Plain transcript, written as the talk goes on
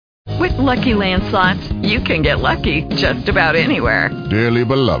With Lucky Land Slots, you can get lucky just about anywhere. Dearly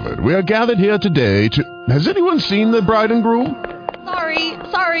beloved, we are gathered here today to... Has anyone seen the bride and groom?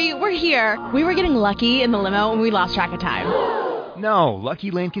 Sorry, we're here. We were getting lucky in the limo and we lost track of time. No,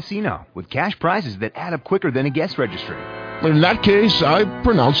 Lucky Land Casino, with cash prizes that add up quicker than a guest registry. In that case, I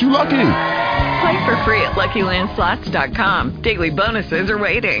pronounce you lucky. Play for free at LuckyLandSlots.com. Daily bonuses are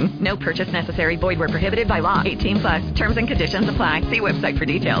waiting. No purchase necessary. Void where prohibited by law. 18+. Terms and conditions apply. See website for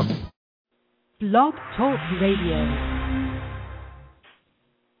details. Blog Talk Radio.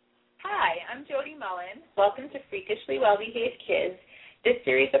 Hi, I'm Jody Mullen. Welcome to Freakishly Well Behaved Kids. This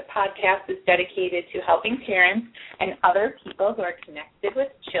series of podcasts is dedicated to helping parents and other people who are connected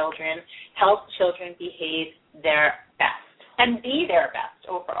with children help children behave their best and be their best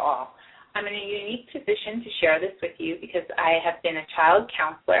overall. I'm in a unique position to share this with you because I have been a child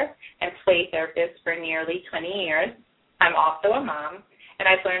counselor and play therapist for nearly 20 years. I'm also a mom, and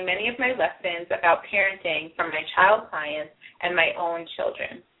I've learned many of my lessons about parenting from my child clients and my own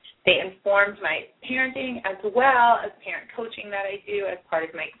children. They informed my parenting as well as parent coaching that I do as part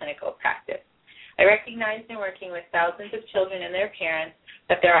of my clinical practice. I recognized in working with thousands of children and their parents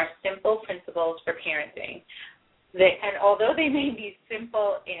that there are simple principles for parenting. And although they may be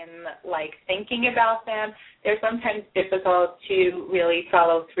simple in thinking about them, they're sometimes difficult to really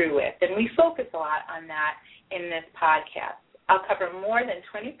follow through with. And we focus a lot on that in this podcast. I'll cover more than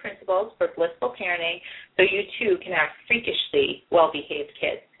 20 principles for blissful parenting so you too can have freakishly well-behaved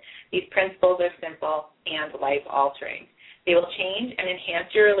kids. These principles are simple and life-altering. They will change and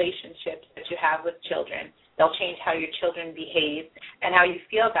enhance your relationships that you have with children. They'll change how your children behave and how you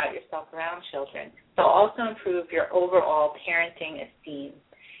feel about yourself around children. They'll also improve your overall parenting esteem.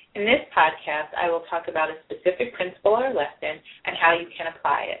 In this podcast, I will talk about a specific principle or lesson and how you can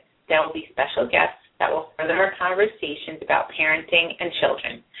apply it. There will be special guests that will further our conversations about parenting and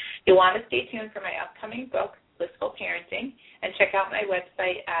children. You'll want to stay tuned for my upcoming book, Blissful Parenting, and check out my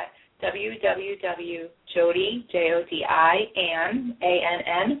website at www.jody, Jodinann,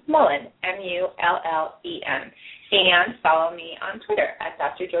 Mullen, Mullen, and follow me on Twitter at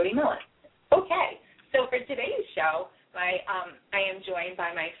Dr. Jody Mullen. Okay, so for today's show, I am joined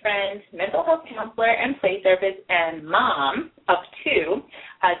by my friend, mental health counselor and play therapist and mom of two,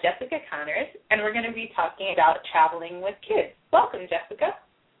 Jessica Coonors, and we're going to be talking about traveling with kids. Welcome, Jessica.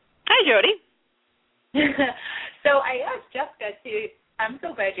 Hi, Jody. So I asked Jessica I'm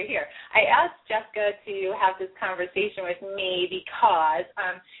so glad you're here. I asked Jessica to have this conversation with me because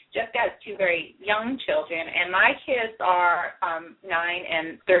Jessica has two very young children, and my kids are 9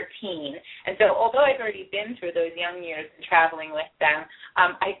 and 13. And so although I've already been through those young years and traveling with them,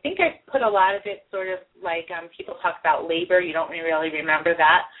 I think I put a lot of it sort of like people talk about labor. You don't really remember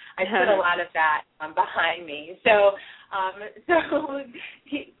that. I put a lot of that behind me. So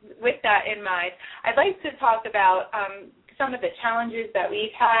with that in mind, I'd like to talk about some of the challenges that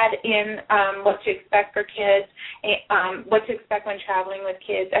we've had in what to expect for kids, what to expect when traveling with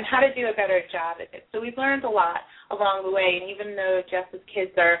kids, and how to do a better job at it. So we've learned a lot along the way, and even though Jess's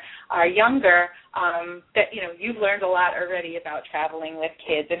kids are younger, that you've learned a lot already about traveling with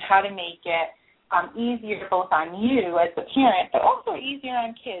kids and how to make it easier both on you as the parent, but also easier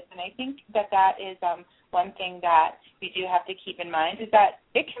on kids. And I think that is one thing that we do have to keep in mind is that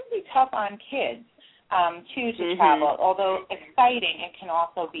it can be tough on kids. To travel. Although exciting, it can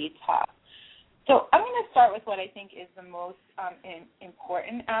also be tough. So I'm going to start with what I think is the most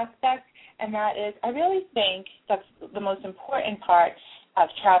important aspect, and that is I really think that's the most important part of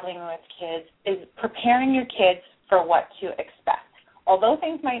traveling with kids is preparing your kids for what to expect. Although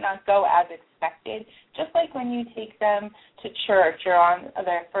things might not go as expected, just like when you take them to church or on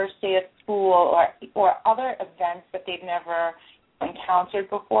their first day of school or other events that they've never encountered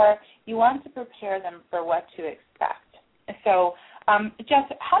before, you want to prepare them for what to expect. So, Jess,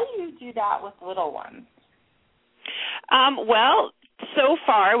 how do you do that with little ones? Well, so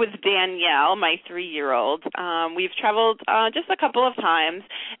far with Danielle, my 3-year-old, we've traveled just a couple of times,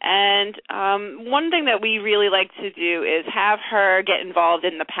 and one thing that we really like to do is have her get involved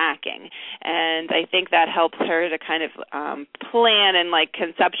in the packing, and I think that helps her to kind of plan and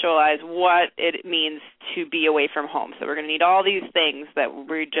conceptualize what it means to be away from home. So we're going to need all these things that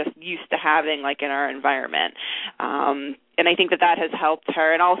we're just used to having in our environment. And I think that has helped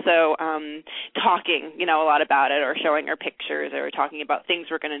her, and also talking, a lot about it, or showing her pictures, or talking about things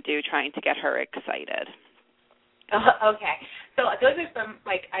we're going to do, trying to get her excited. Okay. So those are some,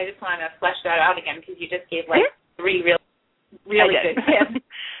 I just want to flesh that out again, because you just gave, 3 really good tips.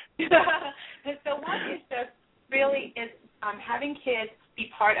 So one is just really having kids be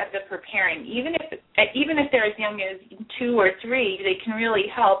part of the preparing. Even if they're as young as 2 or 3, they can really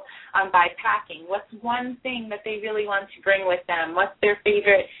help by packing. What's one thing that they really want to bring with them? What's their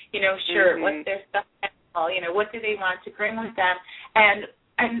favorite, shirt? Mm-hmm. What's their stuffed animal? What do they want to bring with them? And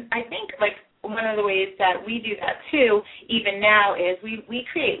I think, like, one of the ways that we do that, too, even now, is we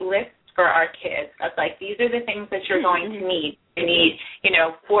create lists for our kids of, like, these are the things that you're going to need. You need,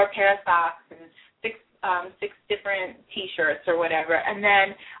 4 pair of socks and 6 different T-shirts or whatever, and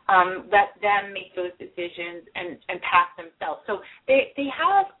then let them make those decisions and pack themselves. So they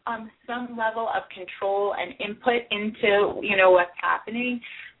have some level of control and input into, what's happening.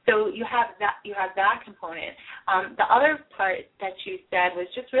 So you have that component. The other part that you said was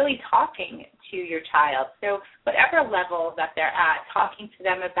just really talking to your child. So whatever level that they're at, talking to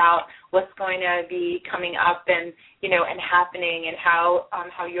them about what's going to be coming up and happening and how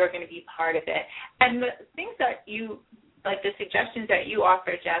you're going to be part of it. And the things that the suggestions that you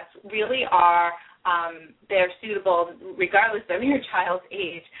offer, Jess, really are they're suitable regardless of your child's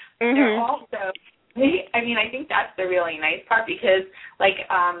age. Mm-hmm. They're also I think that's the really nice part because,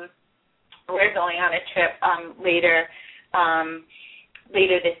 we're going on a trip later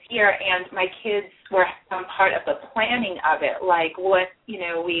this year, and my kids were part of the planning of it. Like,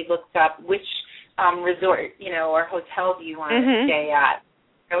 we looked up which resort, or hotel do you want to stay at.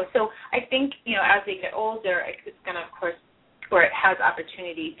 So I think, as they get older, it's going to, of course, where it has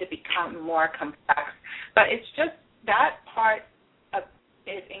opportunity to become more complex. But it's just that part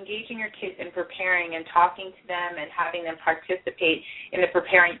is engaging your kids in preparing and talking to them and having them participate in the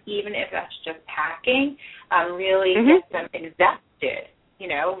preparing, even if that's just packing, really gets them invested,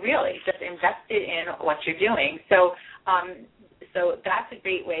 really just invested in what you're doing. So that's a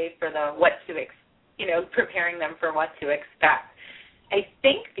great way for preparing them for what to expect. I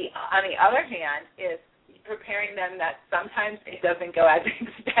think on the other hand is preparing them that sometimes it doesn't go as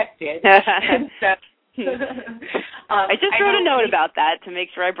expected. And so I just wrote a note about that to make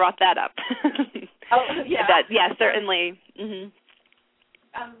sure I brought that up. Oh, yeah. Certainly. Mm-hmm.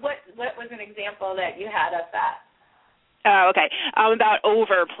 What was an example that you had of that? Oh, okay. About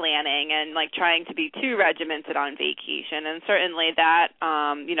over-planning and, trying to be too regimented on vacation. And certainly that,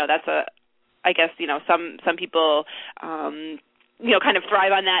 that's I guess, some people, kind of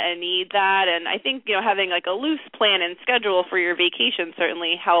thrive on that and need that. And I think, having a loose plan and schedule for your vacation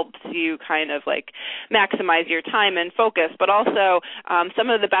certainly helps you kind of maximize your time and focus. But also some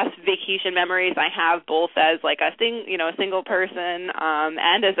of the best vacation memories I have both as a single person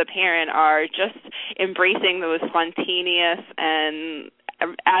and as a parent are just embracing those spontaneous and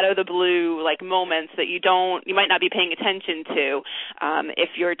out of the blue moments that you might not be paying attention to if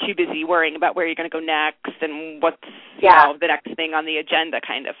you're too busy worrying about where you're going to go next and what's the next thing on the agenda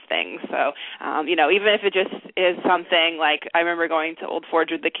kind of thing. So even if it just is something I remember going to Old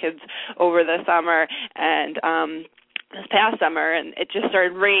Forge with the kids over the summer and this past summer, and it just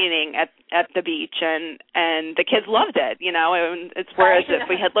started raining at the beach, and the kids loved it, and it's whereas if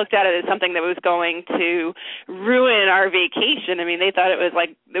we had looked at it as something that was going to ruin our vacation, they thought it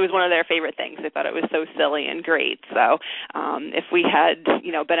was one of their favorite things. They thought it was so silly and great. So if we had,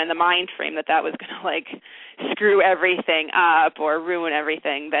 been in the mind frame that was going to screw everything up or ruin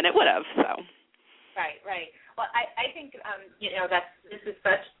everything, then it would have. So. Right. Well, I think,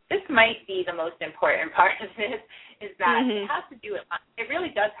 this might be the most important part of this, is that it has to do with, it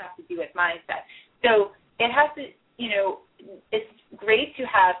really does have to do with mindset. So it has to, it's great to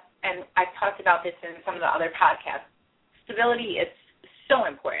have, and I've talked about this in some of the other podcasts, stability is so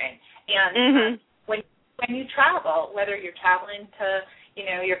important. And when you travel, whether you're traveling to,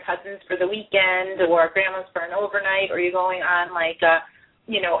 your cousins for the weekend or grandma's for an overnight, or you're going on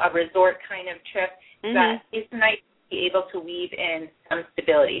a resort kind of trip, that it's nice to be able to weave in some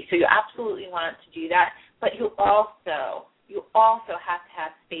stability. So you absolutely want to do that, but you also have to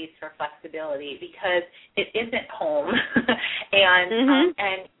have space for flexibility because it isn't home,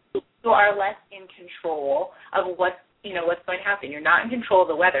 and you are less in control of what's going to happen. You're not in control of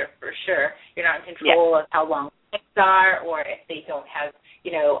the weather for sure. You're not in control of how long things are, or if they don't have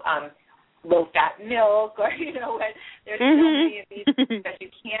low-fat milk, or there's so many of these things that you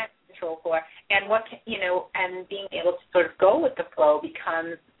can't control for, and and being able to sort of go with the flow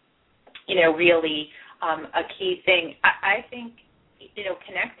becomes really a key thing. I think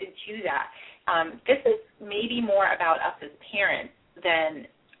connected to that, this is maybe more about us as parents than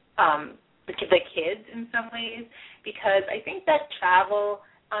the kids in some ways, because I think that travel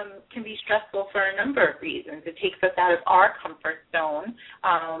can be stressful for a number of reasons. It takes us out of our comfort zone,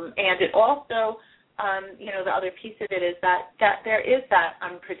 and it also, the other piece of it is that there is that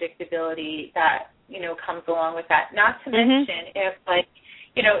unpredictability that, comes along with that. Not to mention if,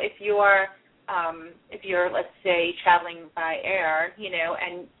 if you're, let's say, traveling by air,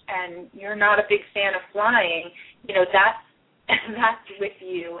 and you're not a big fan of flying, that's with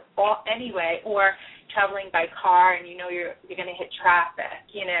you anyway, or traveling by car and you're going to hit traffic,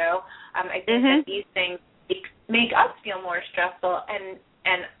 I think that these things make us feel more stressful, and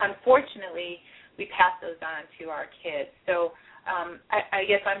unfortunately we pass those on to our kids. So I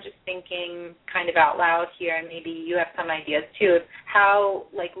guess I'm just thinking kind of out loud here, and maybe you have some ideas too, of how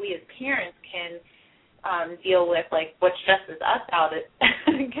we as parents can deal with what stresses us out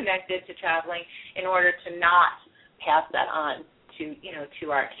connected to traveling in order to not pass that on to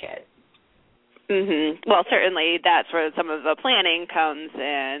our kids. Well, certainly that's where some of the planning comes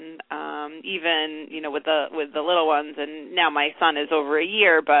in, even, with the little ones. And now my son is over a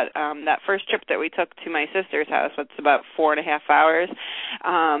year, but that first trip that we took to my sister's house, it's about 4.5 hours,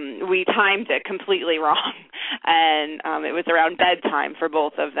 we timed it completely wrong. And it was around bedtime for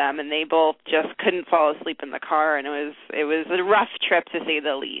both of them, and they both just couldn't fall asleep in the car, and it was a rough trip to say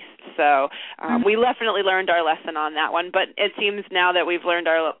the least. So we definitely learned our lesson on that one, but it seems now that we've learned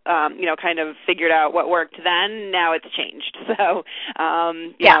our, kind of figured out what worked then, now it's changed. So,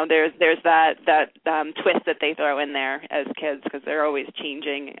 there's that twist that they throw in there as kids, because they're always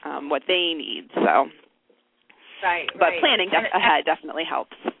changing what they need. So, but planning ahead definitely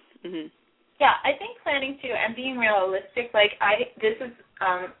helps. Yeah, I think planning too, and being realistic. I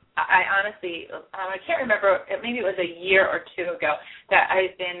honestly, I can't remember, maybe it was a year or two ago that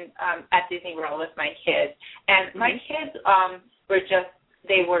I've been at Disney World with my kids, and my kids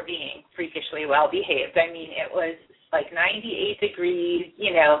they were being freakishly well behaved. I mean, it was 98 degrees,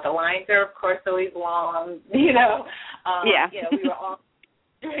 the lines are, of course, always long, we were all,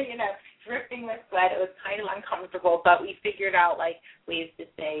 dripping with sweat. It was kind of uncomfortable, but we figured out, ways to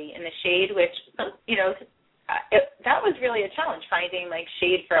stay in the shade, which, that was really a challenge, finding,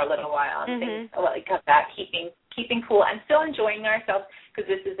 shade for a little while and things like that, keeping cool and still enjoying ourselves, because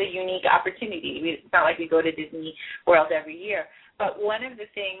this is a unique opportunity. It's not like we go to Disney World every year. But one of the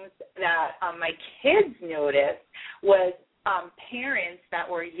things that my kids noticed was parents that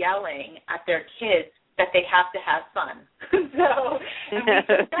were yelling at their kids that they have to have fun.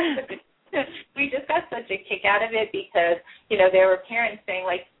 We just got such a kick out of it, because, there were parents saying,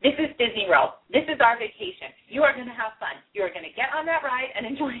 this is Disney World. This is our vacation. You are going to have fun. You are going to get on that ride and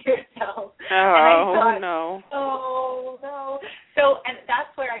enjoy yourself. No. Oh, no. So, and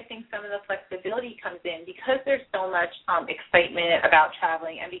that's where I think some of the flexibility comes in, because there's so much excitement about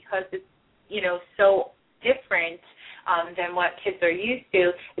traveling, and because it's, so different than what kids are used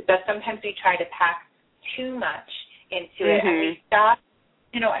to, is that sometimes we try to pack too much into it, and we stop.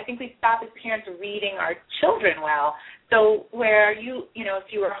 I think we stop as parents reading our children well. So where if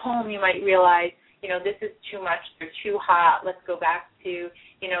you were home, you might realize, this is too much, they're too hot, let's go back to,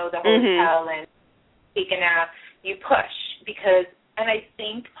 the hotel and take a nap. You push, because, and I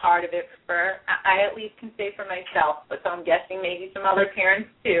think part of it I at least can say for myself, but so I'm guessing maybe some other parents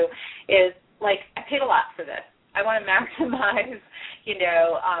too, is I paid a lot for this. I want to maximize,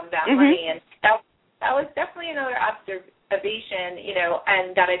 that money. And that was definitely another observation,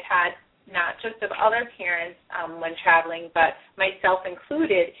 and that I've had not just of other parents when traveling, but myself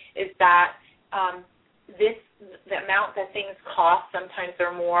included, is that the amount that things cost sometimes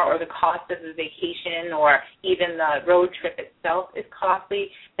are more, or the cost of the vacation or even the road trip itself is costly,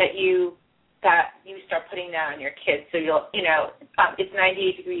 that you start putting that on your kids. So it's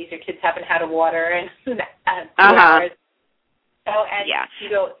 98 degrees, your kids haven't had a water in 2 hours. So, and you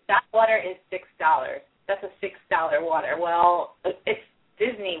go, that water is $6. That's a $6 water. Well, it's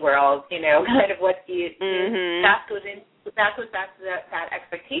Disney World, kind of what do you do? That goes back to that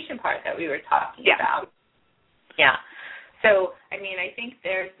expectation part that we were talking about. Yeah. So, I think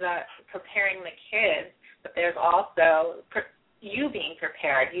there's preparing the kids, but there's also you being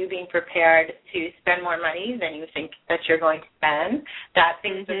prepared to spend more money than you think that you're going to spend, that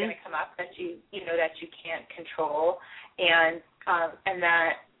things are going to come up that you can't control, and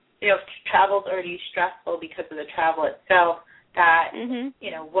that, if travel's already stressful because of the travel itself, that,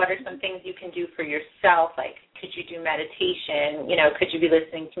 what are some things you can do for yourself? Could you do meditation? Could you be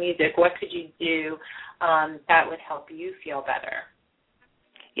listening to music? What could you do that would help you feel better?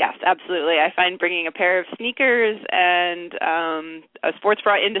 Yes, absolutely. I find bringing a pair of sneakers and a sports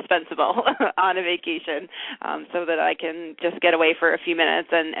bra indispensable on a vacation, so that I can just get away for a few minutes,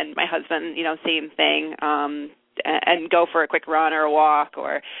 and my husband, same thing, and go for a quick run or a walk,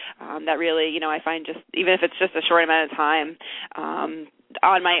 or that really, I find just, even if it's just a short amount of time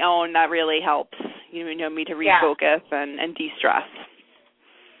on my own, that really helps, me to refocus and de-stress.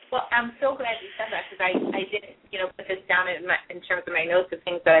 Well, I'm so glad you said that because I didn't, put this down in terms of my notes of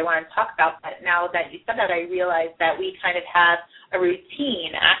things that I want to talk about. But now that you said that, I realized that we kind of have a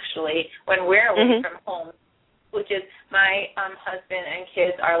routine, actually, when we're away from home, which is my husband and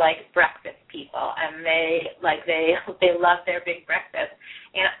kids are like breakfast people, and they love their big breakfast,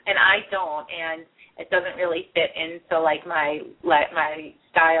 and I don't, and it doesn't really fit into like my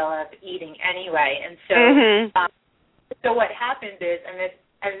style of eating anyway, and so so what happens is, and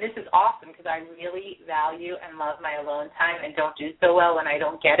this is awesome because I really value and love my alone time and don't do so well when I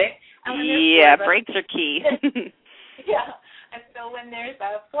don't get it. Yeah, breaks are key. Yeah. And so when there's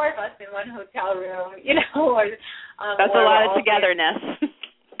 4 of us in one hotel room, or that's a lot of togetherness.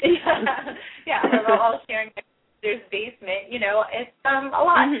 Yeah, we're all sharing there's basement, it's a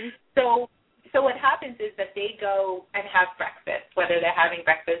lot. So what happens is that they go and have breakfast, whether they're having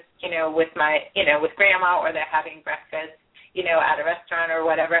breakfast, with grandma, or they're having breakfast, at a restaurant or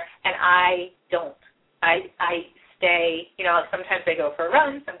whatever, and I don't. I stay, sometimes I go for a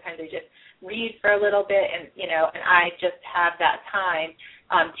run, sometimes I just read for a little bit, and and I just have that time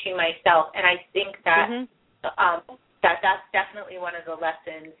to myself. And I think that that's definitely one of the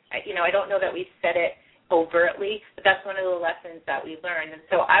lessons. I don't know that we've said it overtly, but that's one of the lessons that we learned. And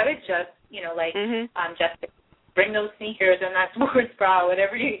so I would just, just bring those sneakers and that sports bra,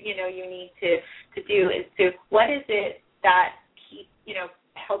 whatever you need to do. Is to what is it that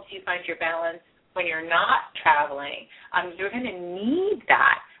helps you find your balance when you're not traveling? You're going to need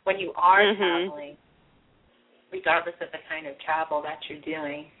that when you are traveling, regardless of the kind of travel that you're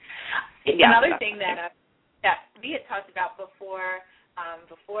doing. Yeah, another thing that we had talked about before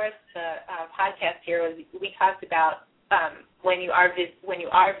the podcast here was we talked about when you are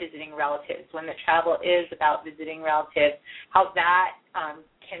visiting relatives, when the travel is about visiting relatives, how that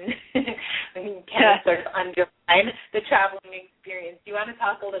can sort of undermine the traveling experience. Do you want to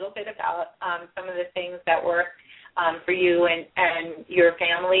talk a little bit about some of the things that work for you and your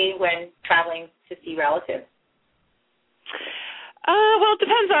family when traveling to see relatives? Well, it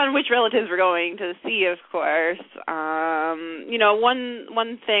depends on which relatives we're going to see, of course.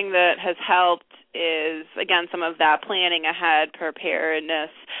 One thing that has helped is, again, some of that planning ahead,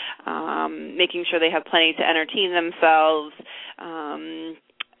 preparedness, making sure they have plenty to entertain themselves,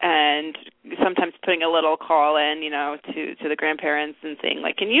 and sometimes putting a little call in, to the grandparents and saying,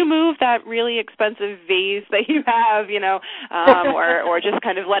 like, can you move that really expensive vase that you have, or just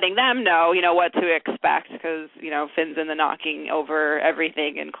kind of letting them know, what to expect because, Finn's in the knocking over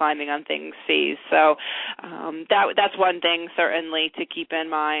everything and climbing on things phase. So that's one thing certainly to keep in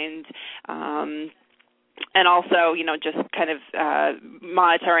mind. And also, just kind of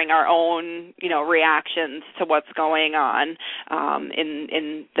monitoring our own, reactions to what's going on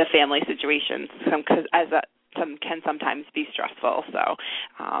in the family situations, because some can sometimes be stressful. So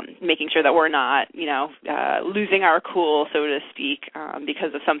making sure that we're not, losing our cool, so to speak,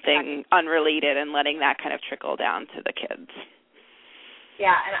 because of something unrelated, and letting that kind of trickle down to the kids.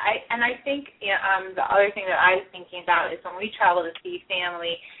 Yeah, and I think the other thing that I was thinking about is when we travel to see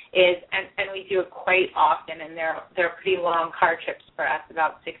family is, and we do it quite often, and they're pretty long car trips for us,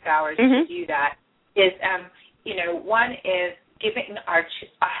 about 6 hours to do that, is, one is giving our,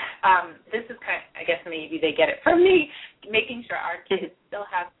 this is kind of, I guess maybe they get it from me, making sure our kids still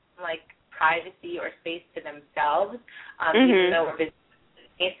have, like, privacy or space to themselves, even though we're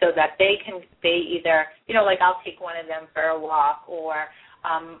visiting, so that they either, like I'll take one of them for a walk, or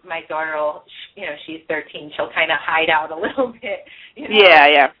my daughter will, she's 13, she'll kind of hide out a little bit.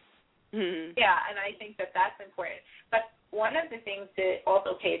 Yeah. Yeah, and I think that that's important. But one of the things to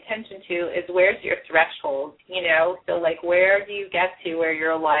also pay attention to is where's your threshold, So, like, where do you get to where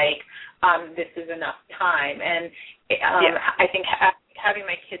you're like, this is enough time? And I think having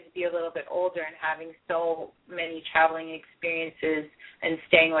my kids be a little bit older and having so many traveling experiences and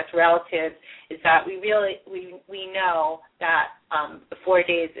staying with relatives is that we know that the 4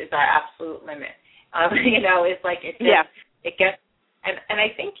 days is our absolute limit. It's like it gets, and I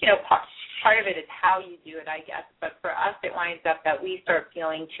think, part of it is how you do it, I guess. But for us, it winds up that we start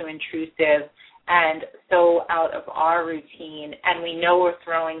feeling too intrusive and so out of our routine, and we know we're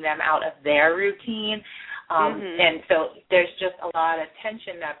throwing them out of their routine. And so there's just a lot of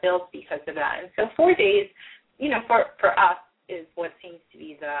tension that builds because of that. And so 4 days, for us is what seems to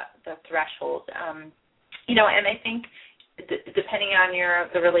be the threshold. And I think depending on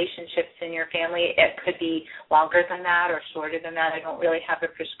the relationships in your family, it could be longer than that or shorter than that. I don't really have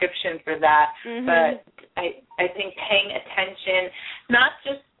a prescription for that, but I think paying attention not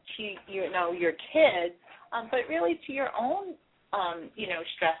just to your kids, but really to your own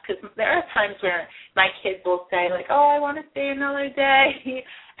stress, because there are times where my kids will say, like, oh, I want to stay another day,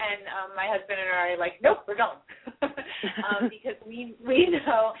 and my husband and I are like, nope, we're going, because we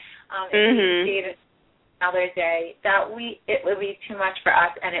know if we stayed another day that it would be too much for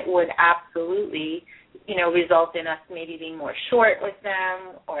us, and it would absolutely, result in us maybe being more short with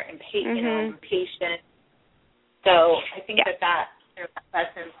them or impatient. So I think that's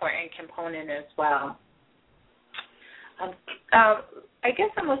an important component as well. I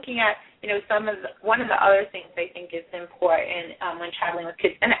guess I'm looking at, one of the other things I think is important when traveling with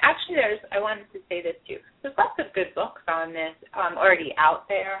kids. And actually I wanted to say this too. There's lots of good books on this already out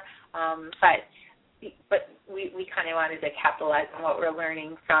there, but we kind of wanted to capitalize on what we're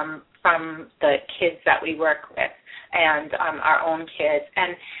learning from the kids that we work with and our own kids.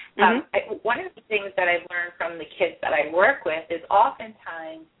 And one of the things that I've learned from the kids that I work with is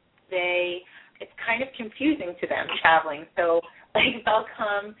oftentimes it's kind of confusing to them traveling. So, like, they'll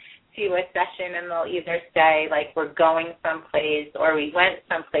come to a session and they'll either say, like, we're going someplace or we went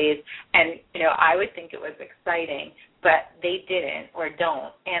someplace, and, I would think it was exciting, but they didn't or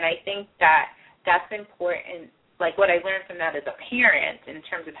don't. And I think that's important. Like, what I learned from that as a parent in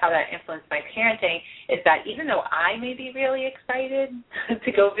terms of how that influenced my parenting is that even though I may be really excited to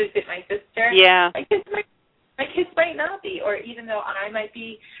go visit my sister, my kids might not be, or even though I might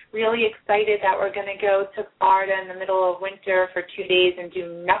be really excited that we're going to go to Florida in the middle of winter for 2 days and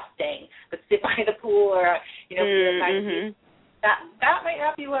do nothing but sit by the pool or, that might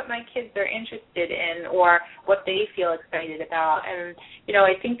not be what my kids are interested in or what they feel excited about. And,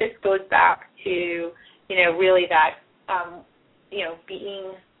 I think this goes back to, really that,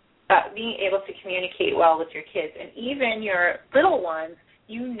 being able to communicate well with your kids. And even your little ones,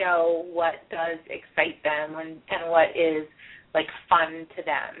 what does excite them and what is, like, fun to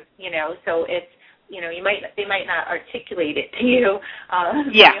them, So it's, they might not articulate it to you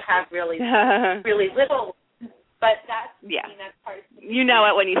when you have really, really little ones, but that's, that's part of it. You know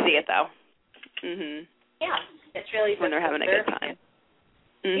it when you see it, though. Yeah, it's really when they're having a good time.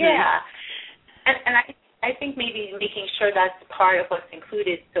 Yeah, and I think maybe making sure that's part of what's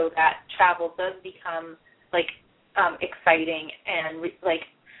included so that travel does become, like, exciting and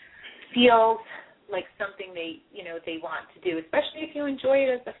feels like something they want to do, especially if you enjoy it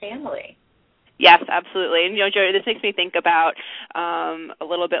as a family. Yes, absolutely. And, Jody, this makes me think about a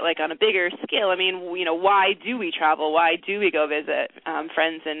little bit like on a bigger scale. I mean, why do we travel? Why do we go visit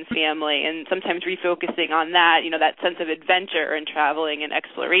friends and family? And sometimes refocusing on that, that sense of adventure and traveling and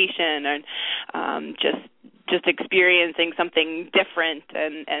exploration and just experiencing something different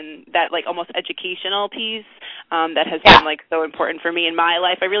and that, like, almost educational piece that has been, like, so important for me in my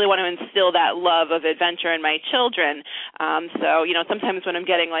life. I really want to instill that love of adventure in my children. So, sometimes when I'm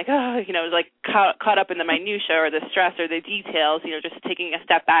getting, like, caught up in the minutia or the stress or the details, just taking a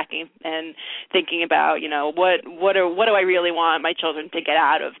step back and thinking about, what do I really want my children to get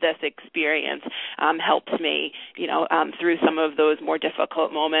out of this experience helps me, through some of those more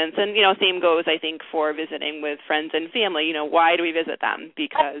difficult moments. And, same goes, I think, for visiting with friends and family. Why do we visit them?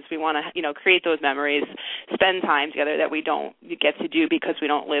 Because we want to, create those memories, spend time together that we don't get to do because we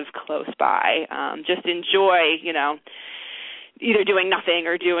don't live close by. Just enjoy, either doing nothing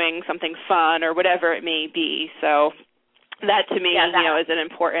or doing something fun or whatever it may be. So that to me, is an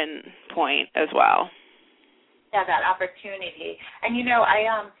important point as well. Yeah, that opportunity. And,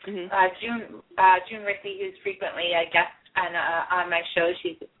 June Rickey, who's frequently a guest on my show,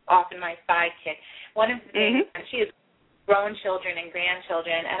 she's often my sidekick. One of the things, and she has grown children and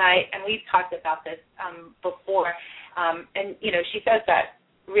grandchildren, and we've talked about this before, and, she says that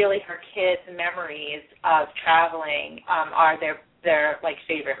really her kids' memories of traveling are their like,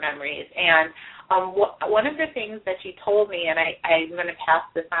 favorite memories. And one of the things that she told me, and I'm going to pass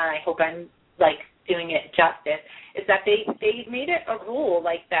this on, I hope I'm, like, doing it justice, is that they made it a rule,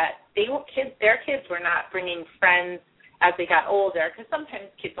 like, that their kids were not bringing friends as they got older, because sometimes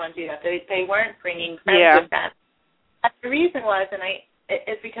kids want to do that. They weren't bringing friends with them. And the reason was,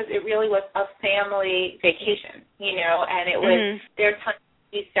 it's because it really was a family vacation, and it was their time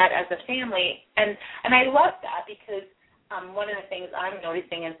to be set as a family. And I love that because one of the things I'm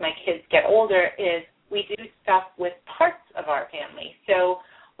noticing as my kids get older is we do stuff with parts of our family. So,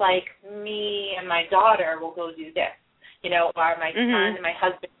 like, me and my daughter will go do this, or my son and my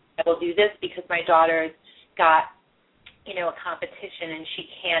husband will do this because my daughter's got a competition and she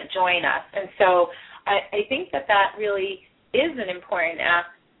can't join us. And so I think that really is an important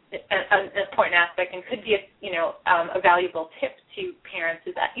aspect and could be a valuable tip to parents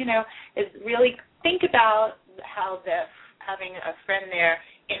is that, is really think about how having a friend there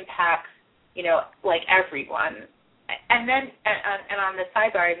impacts, like, everyone. and then and on the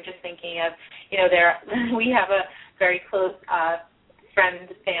sidebar, I'm just thinking of, we have a very close friend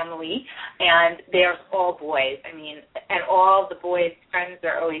family, and they're all boys. I mean, and all the boys' friends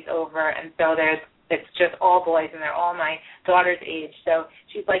are always over, and so it's just all boys, and they're all my daughter's age. So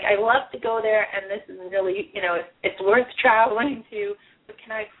she's like, I love to go there, and this is really, it's worth traveling to, but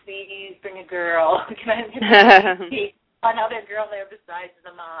can I please bring a girl? Can I see another girl there besides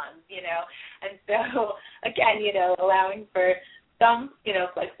the mom, And so, again, allowing for some,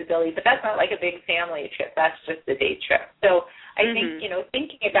 flexibility, but that's not like a big family trip. That's just a day trip. So I think,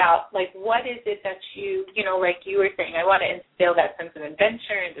 thinking about, like, what is it that you, like you were saying, I want to instill that sense of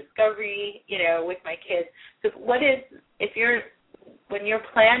adventure and discovery, with my kids. So when you're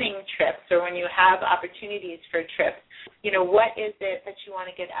planning trips or when you have opportunities for trips, what is it that you want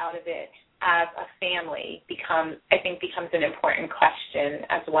to get out of it as a family becomes an important question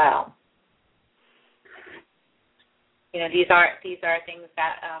as well. These are things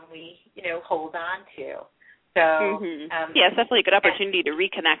that we, hold on to. So, it's definitely a good opportunity to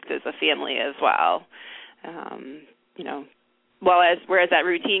reconnect as a family as well. Whereas that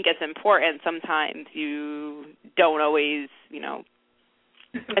routine gets important, sometimes you don't always,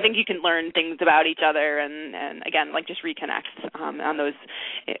 I think you can learn things about each other and again, like just reconnect on those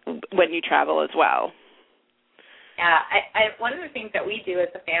when you travel as well. Yeah, one of the things that we do as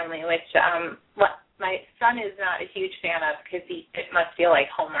a family, which my son is not a huge fan of because it must feel like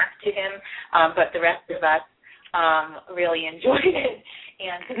homework to him, but the rest of us really enjoyed it.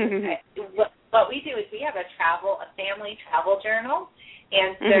 And what we do is we have a family travel journal,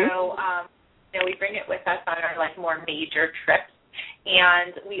 and so we bring it with us on our more major trips,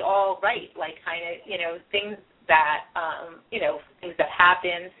 and we all write kind of things that things that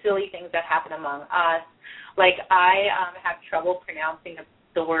happen, silly things that happen among us. Like I have trouble pronouncing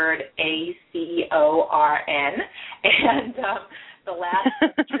the word ACORN, and the last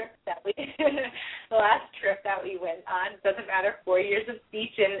trip that we went on, doesn't matter, 4 years of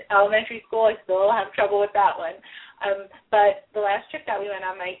speech in elementary school, I still have trouble with that one. But the last trip that we went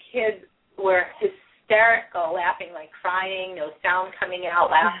on, my kids were hysterical, laughing, like crying, no sound coming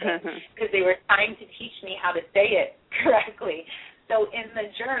out, laughing, because they were trying to teach me how to say it correctly. So in the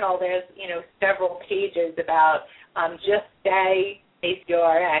journal, there's, several pages about just say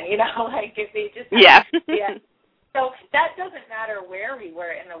ACORN, like if they just yeah. So that doesn't matter where we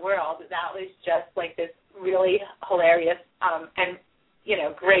were in the world. That was just like this really hilarious and,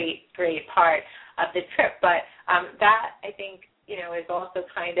 great part of the trip. But that, I think, is also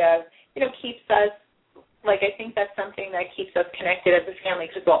kind of, keeps us, I think that's something that keeps us connected as a family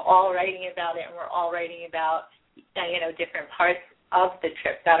because we're all writing about it and we're all writing about, different parts of the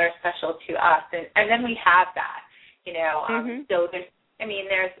trip that are special to us. And then we have that, so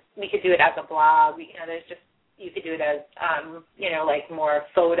we could do it as a blog. You could do it as, more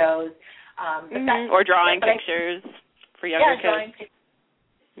photos. Or drawing pictures for younger kids. Drawing pictures.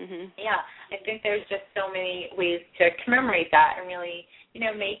 Yeah, I think there's just so many ways to commemorate that and really,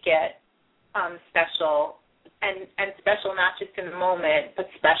 make it special and special not just in the moment, but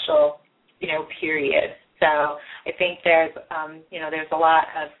special, period. So I think there's a lot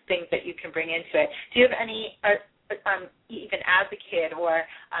of things that you can bring into it. Do you have any, even as a kid or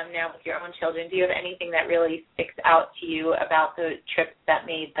now with your own children, do you have anything that really sticks out to you about the trips that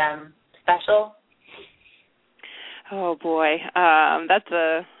made them special? Oh, boy. That's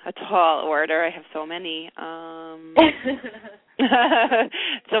a tall order. I have so many.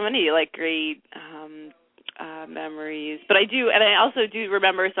 So many, great memories. But I also do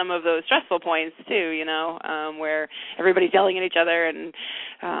remember some of those stressful points, too, where everybody's yelling at each other. And,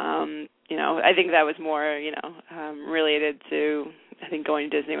 I think that was more, related to, I think, going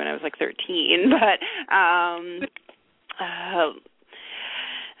to Disney when I was, 13. But,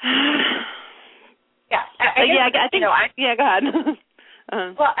 yeah, I think, go ahead.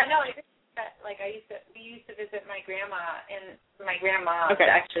 Well, I know, that, we used to visit my grandma, and my grandma was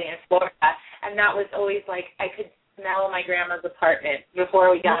actually in Florida, and that was always, I could smell my grandma's apartment before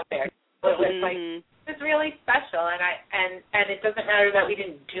we got there. So it was, it was really special, and it doesn't matter that we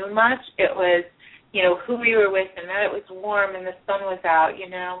didn't do much. It was, who we were with, and that it was warm, and the sun was out,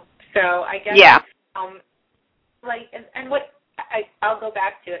 So I guess, and what, I'll go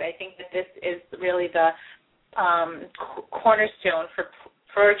back to it. I think that this is really the cornerstone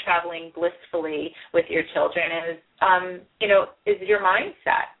for traveling blissfully with your children is your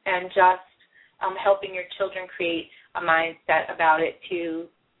mindset and just helping your children create a mindset about it to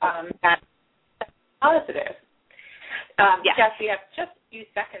that's positive. Jess, we have just a few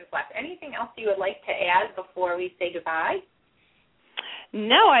seconds left. Anything else you would like to add before we say goodbye?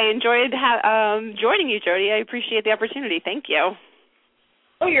 No, I enjoyed joining you, Jody. I appreciate the opportunity. Thank you.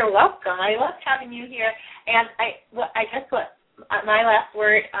 Oh, you're welcome. I loved having you here. And I guess what my last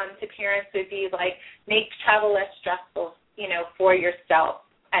word to parents would be like, make travel less stressful, for yourself,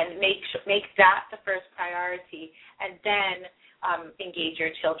 and make that the first priority, and then engage your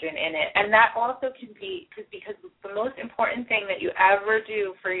children in it. And that also can be because the most important thing that you ever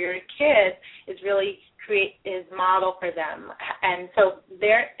do for your kids is really model for them. And so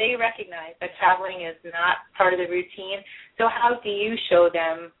they recognize that traveling is not part of the routine. So how do you show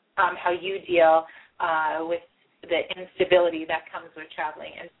them how you deal with the instability that comes with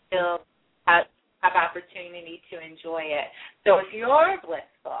traveling and still have opportunity to enjoy it? So if you're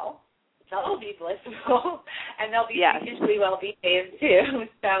blissful, they'll be blissful, and they'll be freakishly well behaved too.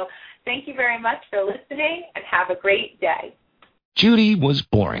 So thank you very much for listening, and have a great day. Judy was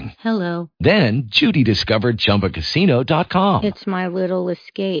boring. Hello. Then Judy discovered ChumbaCasino.com. It's my little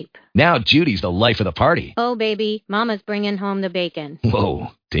escape. Now Judy's the life of the party. Oh, baby, mama's bringing home the bacon.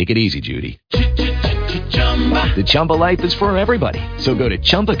 Whoa, take it easy, Judy. The Chumba life is for everybody. So go to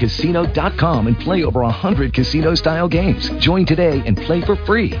ChumbaCasino.com and play over 100 casino-style games. Join today and play for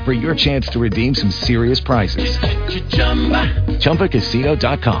free for your chance to redeem some serious prizes.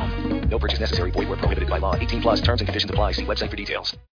 ChumbaCasino.com. No purchase necessary. Void where prohibited by law. 18+ terms and conditions apply. See website for details.